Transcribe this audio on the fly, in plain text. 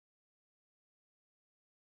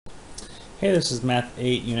Hey, this is Math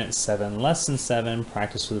 8, Unit 7, Lesson 7,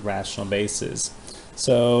 Practice with Rational Bases.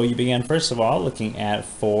 So you began first of all looking at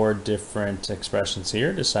 4 different expressions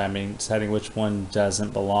here, deciding which one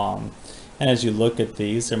doesn't belong. And as you look at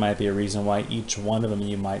these, there might be a reason why each one of them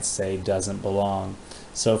you might say doesn't belong.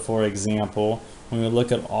 So for example, when we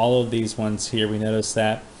look at all of these ones here, we notice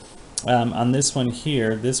that on this one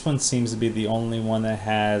here, this one seems to be the only one that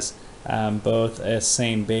has both a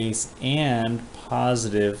same base and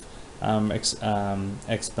positive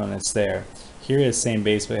exponents there. Here is same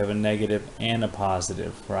base, we have a negative and a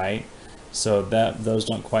positive, right? So those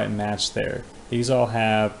don't quite match there. These all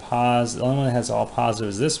have the only one that has all positive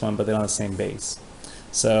is this one, but they don't have the same base.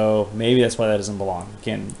 So maybe that's why that doesn't belong.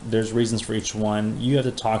 Again, there's reasons for each one. You have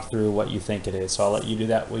to talk through what you think it is. So I'll let you do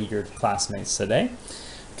that with your classmates today.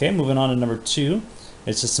 Okay, moving on to number 2.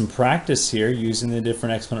 It's just some practice here using the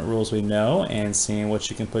different exponent rules we know and seeing what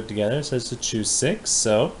you can put together. It says to choose 6,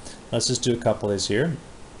 so let's just do a couple of these here.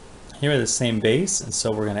 Here are the same base, and so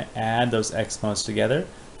we're going to add those exponents together.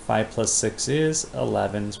 5 plus 6 is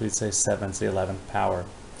 11, so we'd say 7 to the 11th power.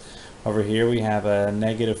 Over here we have a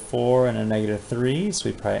 -4 and a -3, so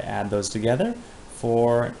we probably add those together.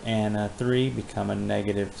 4 and a 3 become a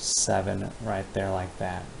 -7 right there like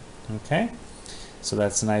that. Okay? So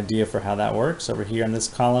that's an idea for how that works. Over here in this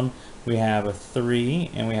column, we have a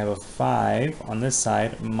 3 and we have a 5 on this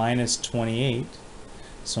side, -28.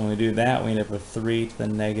 So when we do that, we end up with 3 to the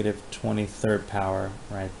 -23rd power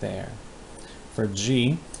right there. For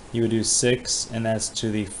G, you would do 6, and that's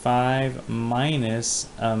to the 5 minus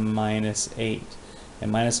a -8.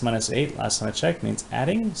 And minus 8, last time I checked, means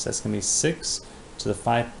adding. So that's going to be 6 to the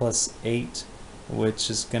 5 plus 8,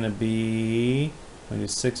 which is going to be... When we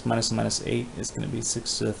do 6 minus -8 is going to be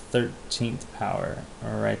 6 to the 13th power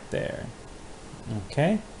right there.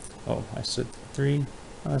 Okay. Oh, I said 3.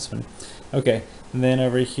 Oh, that's funny. Okay. And then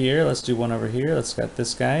over here, let's do one over here. Let's got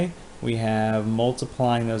this guy. We have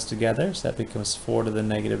multiplying those together, so that becomes 4 to the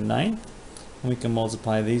 -9th. And we can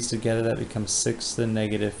multiply these together. That becomes 6 to the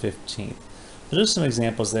 -15th. So there's some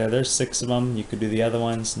examples there. There's 6 of them. You could do the other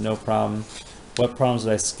ones, no problem. What problems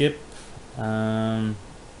did I skip?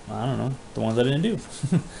 I don't know, the ones I didn't do.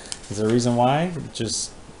 Is there a reason why? I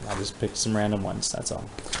just picked some random ones, that's all.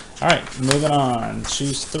 Alright, moving on.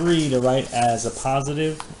 Choose 3 to write as a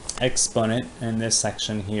positive exponent in this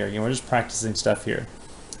section here. We're just practicing stuff here.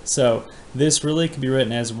 So this really could be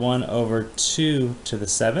written as 1 over 2 to the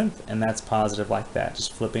 7th, and that's positive like that,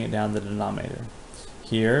 just flipping it down the denominator.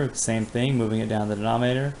 Here, same thing, moving it down the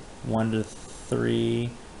denominator, 1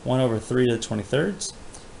 over 3 to the 23rds.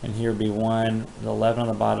 And here would be 1, the 11 on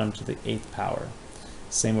the bottom to the 8th power.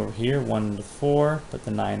 Same over here, 1 to 4, put the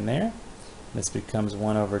 9 there. This becomes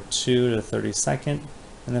 1 over 2 to the 32nd,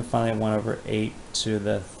 and then finally 1 over 8 to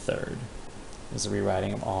the 3rd. Is a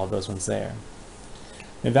rewriting of all of those ones there.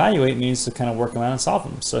 Evaluate means to kind of work them out and solve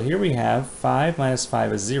them. So here we have 5 minus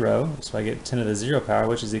 5 is 0, so I get 10 to the 0 power,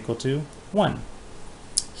 which is equal to 1.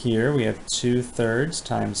 Here we have 2/3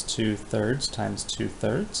 times 2/3 times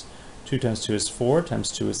 2/3. 2 times 2 is 4,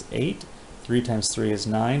 times 2 is 8, 3 times 3 is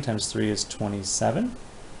 9, times 3 is 27.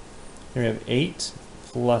 Here we have 8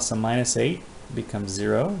 plus a -8 becomes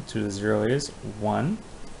 0, 2 to the 0 is 1.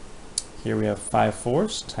 Here we have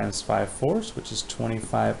 5/4 times 5/4, which is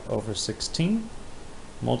 25 over 16.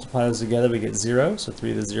 Multiply those together, we get 0, so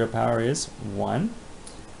 3 to the 0 power is 1.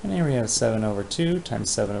 And here we have 7 over 2 times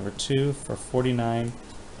 7 over 2 for 49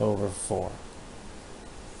 over 4.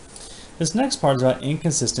 This next part is about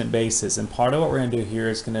inconsistent bases, and part of what we're going to do here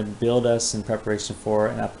is going to build us in preparation for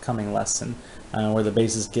an upcoming lesson where the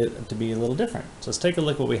bases get to be a little different. So let's take a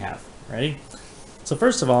look at what we have. Ready? So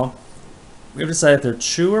first of all, we have to decide if they're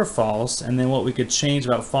true or false, and then what we could change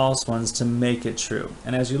about false ones to make it true.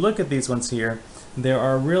 And as you look at these ones here, there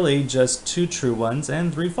are really just 2 true ones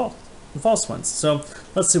and 3 false ones. So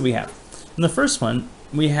let's see what we have. In the first one,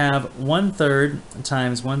 we have 1/3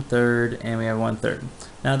 times 1/3, and we have 1/3.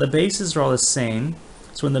 Now the bases are all the same,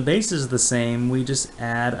 so when the bases are the same, we just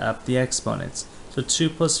add up the exponents. So 2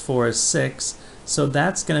 plus 4 is 6, so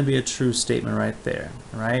that's going to be a true statement right there,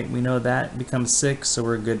 right? We know that becomes 6, so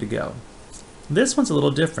we're good to go. This one's a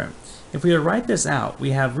little different. If we were to write this out,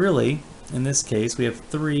 we have really, in this case, we have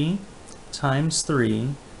 3 times 3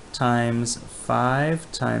 times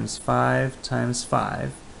 5 times 5 times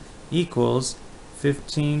 5 equals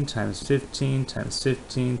 15 times 15 times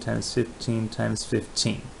 15 times 15 times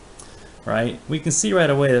 15, right? We can see right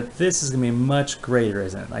away that this is going to be much greater,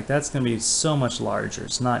 isn't it? Like that's going to be so much larger.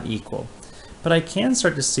 It's not equal. But I can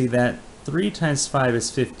start to see that 3 times 5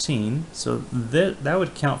 is 15, so that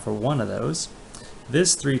would count for one of those.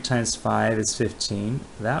 This 3 times 5 is 15.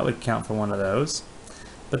 That would count for one of those.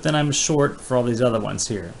 but then I'm short for all these other ones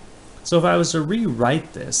here. So if I was to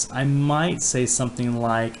rewrite this, I might say something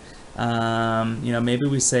like, you know, maybe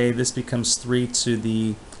we say this becomes 3 to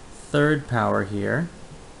the third power here,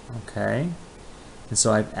 okay? And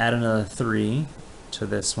so I've added another 3 to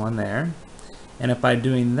this one there. And if by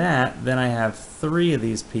doing that, then I have 3 of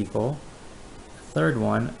these people. Third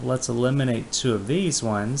one, let's eliminate 2 of these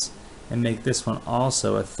ones and make this one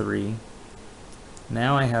also a 3.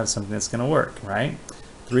 Now I have something that's going to work, right?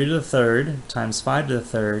 3 to the third times 5 to the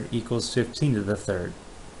third equals 15 to the third.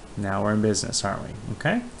 Now we're in business, aren't we?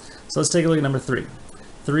 Okay? So let's take a look at number 3.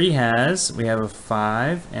 3 has, we have a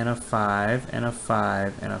 5 and a 5 and a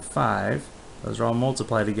 5 and a 5. Those are all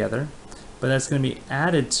multiplied together. But that's going to be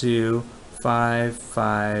added to 5,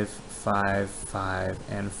 5, 5, 5,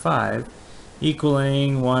 and 5,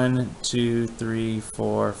 equaling 1, 2, 3,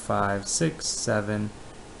 4, 5, 6, 7,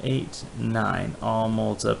 8, 9, all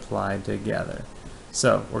multiplied together.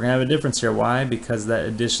 So we're going to have a difference here. Why? Because that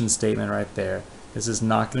addition statement right there. This is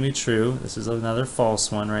not going to be true. This is another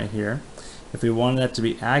false one right here. If we wanted that to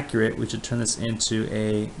be accurate, we should turn this into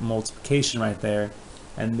a multiplication right there,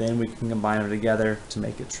 and then we can combine them together to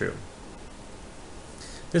make it true.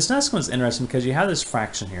 This next one's interesting because you have this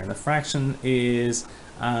fraction here, and the fraction is,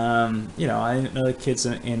 you know, I know the kids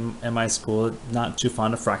in my school not too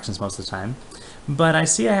fond of fractions most of the time, but I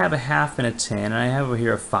see I have a half and a 10, and I have over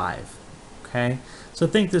here a 5, okay? So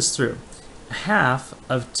think this through. Half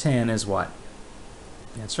of 10 is what?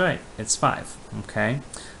 That's right, it's 5, okay?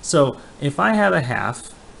 So if I have a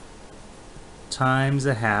half times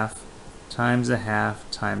a half times a half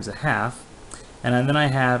times a half, and then I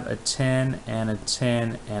have a 10 and a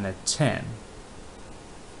 10 and a 10.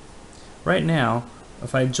 Right now,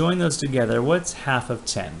 if I join those together, what's half of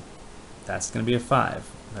 10? That's going to be a 5.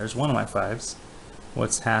 There's one of my 5s.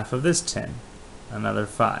 What's half of this 10? Another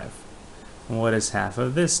 5. What is half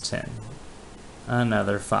of this 10?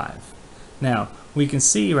 Another 5. Now, we can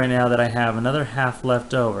see right now that I have another half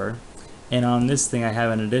left over, and on this thing I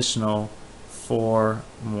have an additional 4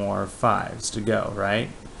 more 5s to go, right?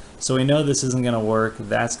 So we know this isn't going to work.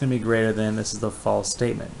 That's going to be greater than, this is the false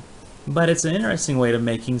statement. But it's an interesting way of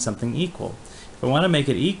making something equal. If I want to make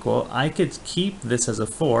it equal, I could keep this as a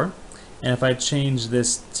 4, and if I change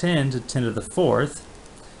this 10 to 10 to the 4th,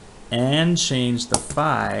 and change the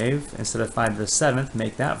 5, instead of 5 to the 7th,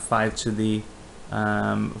 make that 5 to the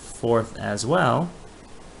 4th as well.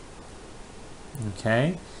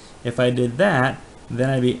 Okay, if I did that, then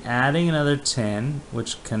I'd be adding another 10,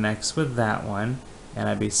 which connects with that one, and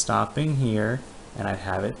I'd be stopping here, and I'd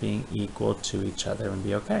have it being equal to each other and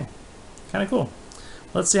be okay. Kind of cool.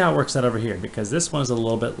 Let's see how it works out over here, because this one is a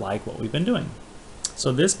little bit like what we've been doing.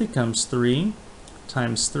 So this becomes 3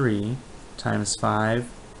 times 3 times 5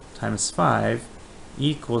 times 5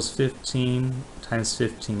 equals 15 times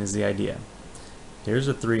 15 is the idea. Here's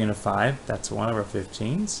a 3 and a 5, that's one of our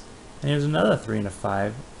 15s. And here's another 3 and a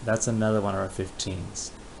 5, that's another one of our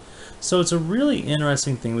 15s. So it's a really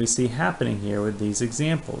interesting thing we see happening here with these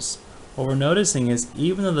examples. What we're noticing is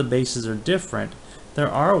even though the bases are different, there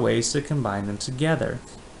are ways to combine them together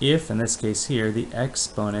if, in this case here, the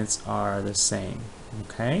exponents are the same.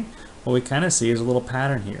 Okay? What we kind of see is a little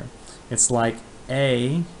pattern here. It's like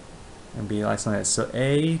a, and be like something like this. So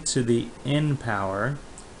a to the n power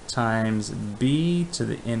times b to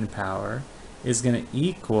the n power is going to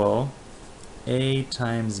equal a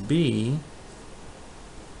times b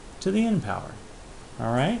to the n power.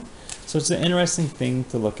 All right? So it's an interesting thing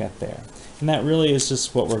to look at there. And that really is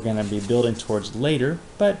just what we're going to be building towards later,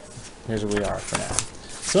 but here's where we are for now.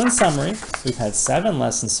 So in summary, we've had 7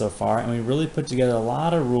 lessons so far, and we really put together a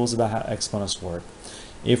lot of rules about how exponents work.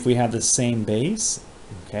 If we have the same base,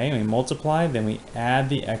 okay, and we multiply, then we add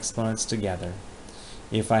the exponents together.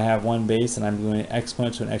 If I have one base and I'm doing an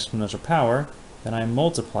exponent to an exponential power, then I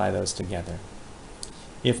multiply those together.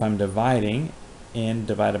 If I'm dividing n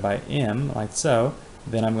divided by m, like so,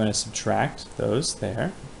 then I'm going to subtract those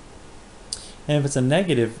there. And if it's a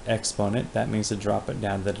negative exponent, that means to drop it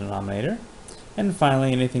down to the denominator. And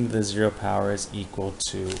finally, anything to the 0 power is equal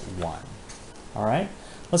to 1. All right,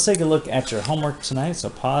 let's take a look at your homework tonight. So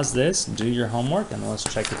pause this, do your homework, and let's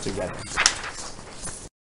check it together.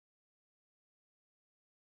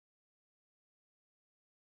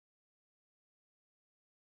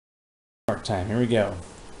 Homework time, here we go.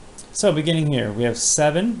 So beginning here, we have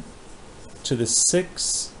 7 to the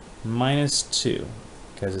 6 minus 2,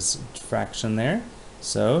 because it's a fraction there.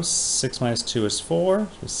 So 6 minus 2 is 4, so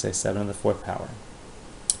we say 7 to the 4th power.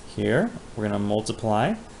 Here, we're going to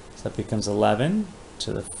multiply, so that becomes 11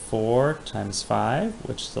 to the 4 times 5,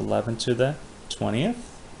 which is 11 to the 20th.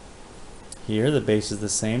 Here, the base is the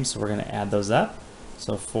same, so we're going to add those up.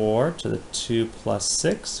 So 4 to the 2 plus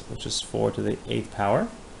 6, which is 4 to the 8th power.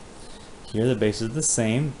 Here the base is the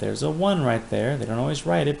same. There's a 1 right there. They don't always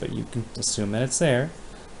write it, but you can assume that it's there.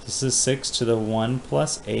 This is 6 to the 1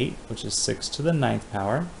 plus 8, which is 6 to the 9th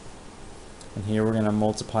power. And here we're going to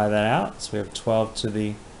multiply that out. So we have 12 to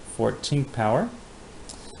the 14th power.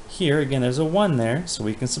 Here, again, there's a 1 there, so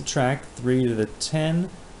we can subtract 3 to the 10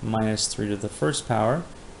 minus 3 to the 1st power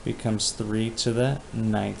becomes 3 to the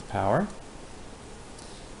 9th power.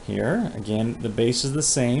 Here, again, the base is the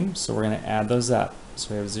same, so we're going to add those up.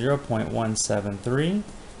 So we have 0.173,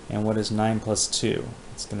 and what is 9 plus 2?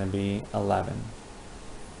 It's going to be 11.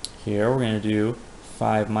 Here we're going to do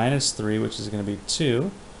 5 minus 3, which is going to be 2.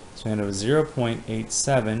 So we're going to have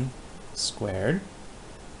 0.87 squared.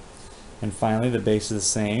 And finally, the base is the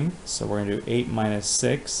same, so we're going to do 8 minus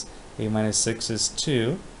 6. 8 minus 6 is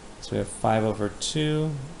 2, so we have 5 over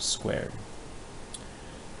 2 squared.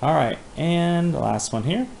 All right, and the last one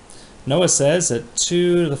here. Noah says that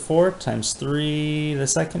 2 to the 4th times 3 to the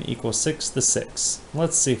 2nd equals 6 to the 6th.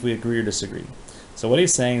 Let's see if we agree or disagree. So what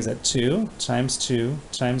he's saying is that 2 times 2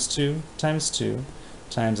 times 2 times 2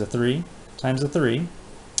 times a 3 times a 3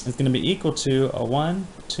 is going to be equal to a 1,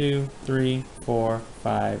 2, 3, 4,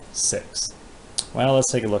 5, 6. Well,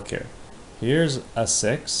 let's take a look here. Here's a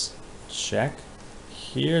 6, check.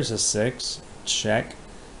 Here's a 6, check.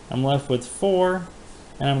 I'm left with 4,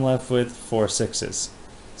 and I'm left with 4 6s.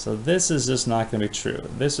 So this is just not going to be true.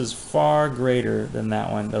 This is far greater than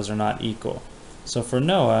that one. Those are not equal. So for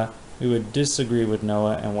Noah, we would disagree with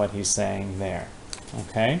Noah and what he's saying there.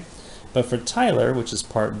 Okay? But for Tyler, which is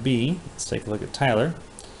part B, let's take a look at Tyler.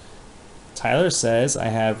 Tyler says I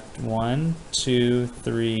have 1, 2,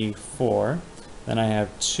 3, 4. Then I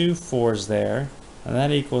have 2 4s there. And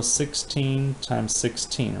that equals 16 times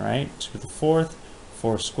 16, right? 2 to the 4th,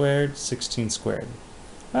 4 squared, 16 squared.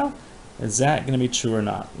 Well, is that going to be true or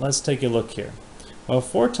not? Let's take a look here. Well,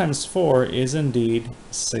 4 times 4 is indeed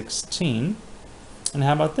 16. And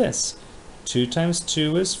how about this? 2 times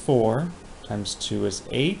 2 is 4, times 2 is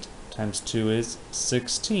 8, times 2 is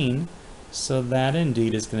 16. So that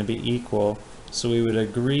indeed is going to be equal. So we would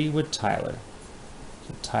agree with Tyler.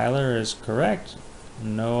 So Tyler is correct.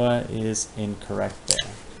 Noah is incorrect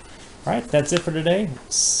there. All right, that's it for today.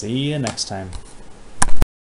 See you next time.